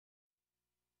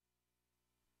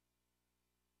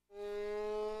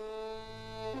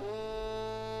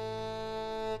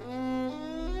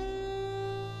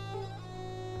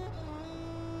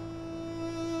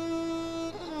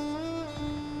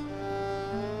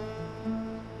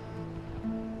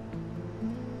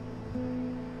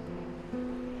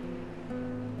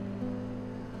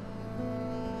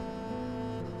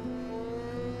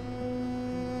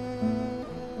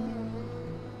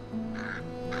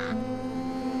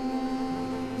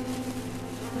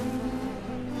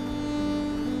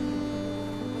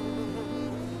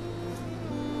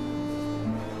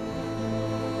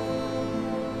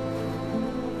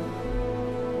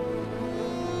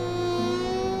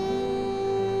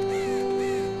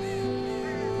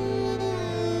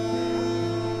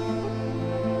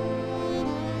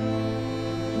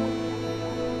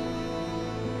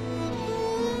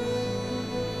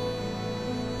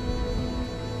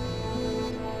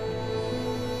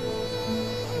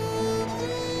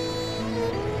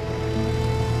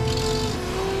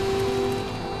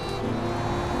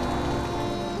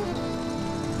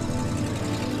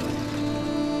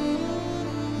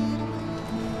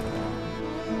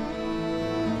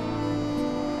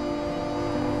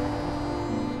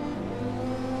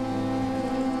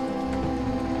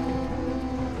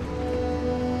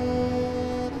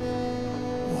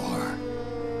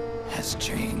Has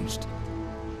changed.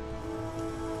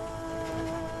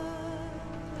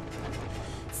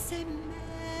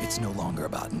 It's no longer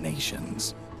about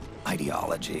nations,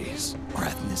 ideologies, or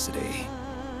ethnicity.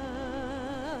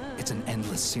 It's an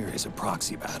endless series of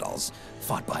proxy battles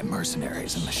fought by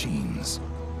mercenaries and machines.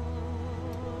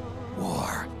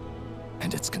 War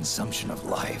and its consumption of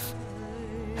life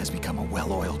has become a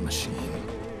well-oiled machine.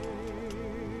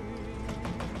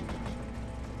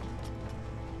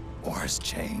 War's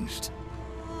changed.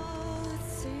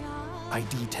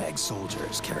 ID tag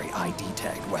soldiers carry ID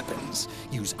tagged weapons,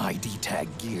 use ID tag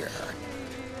gear.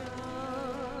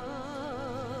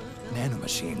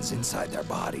 Nanomachines inside their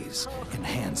bodies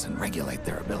enhance and regulate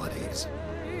their abilities.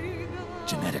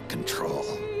 Genetic control,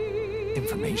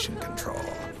 information control,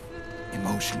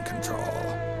 emotion control,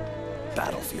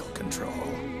 battlefield control.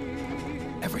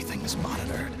 Everything is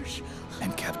monitored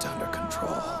and kept under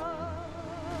control.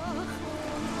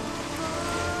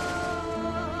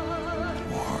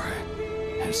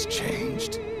 Has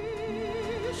changed.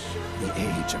 The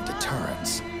age of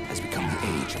deterrence has become the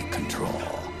age of control.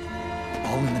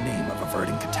 All in the name of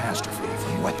averting catastrophe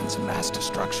from weapons of mass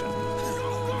destruction.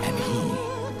 And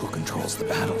he who controls the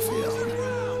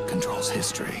battlefield controls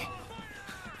history.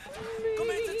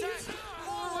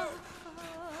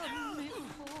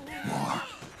 War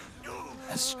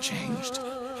has changed.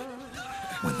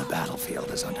 When the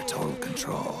battlefield is under total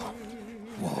control,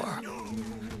 war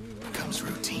becomes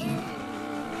routine.